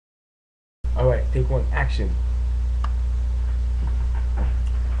Alright, take one, action.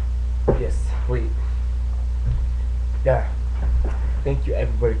 Yes, wait. Yeah. Thank you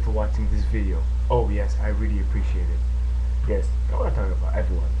everybody for watching this video. Oh yes, I really appreciate it. Yes, I want to talk about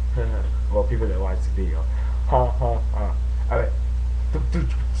everyone. Well, people that watch the video. Ha ha ha. Alright.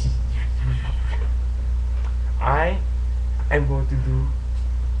 I am going to do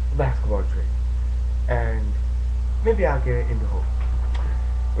a basketball trick. And maybe I'll get it in the hole.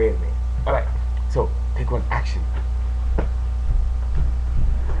 Wait a minute. Alright, so take one, action.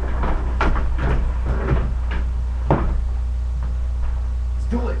 Let's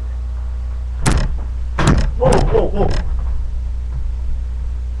do it. Whoa, whoa, whoa.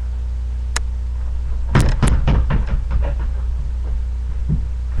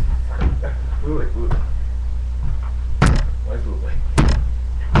 Wait. Where's the way?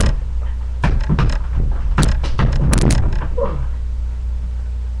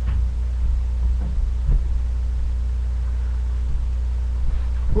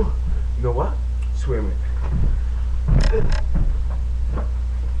 You know what? Swimming. I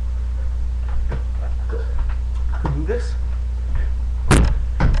can do this.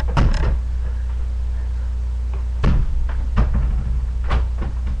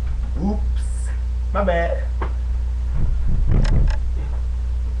 Oops. My bad.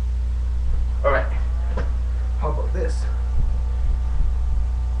 Alright. How about this?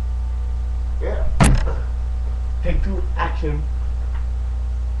 Yeah. Take two, action.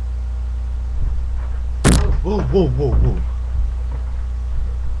 Whoa, whoa, whoa, whoa.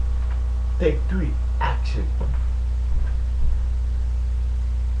 Take three, action.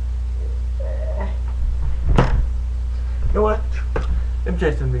 You know what? Let me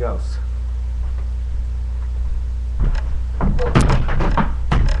try something else.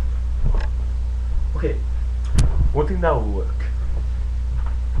 Okay, one thing that will work.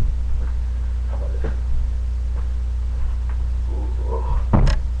 How about this?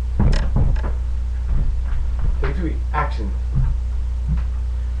 Take three, action.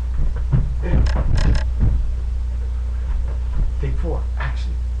 Take four,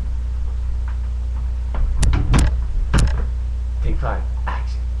 action. Take five,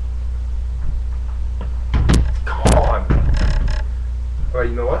 action. Come on. Alright,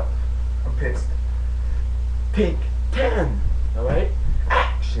 you know what? I'm pissed. Take 10. Alright?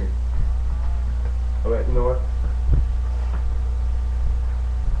 Action. Alright, you know what?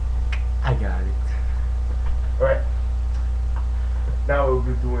 I got it. Alright. Now we'll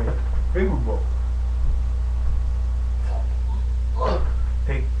be doing finger bowl.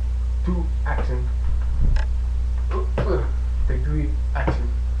 Take two, action. Take three, action.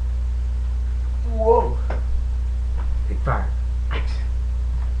 Whoa. Take five, action.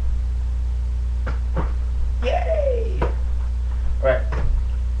 Yay! Alright.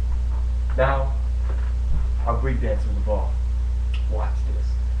 Now I'll break dance with the ball. Watch this.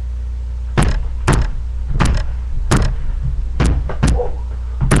 Whoa.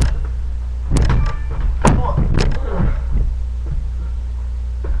 Come on.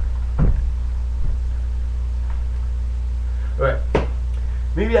 Alright.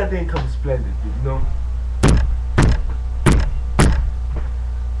 Maybe I didn't come splendid, you know?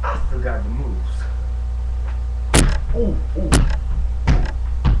 I still got the moves. Ooh, ooh.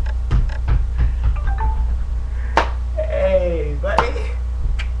 Hey, buddy.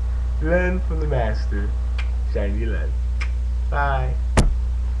 Learn from the master. Shineylol. Bye.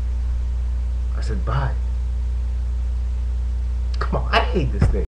 I said bye. Come on, I hate this thing.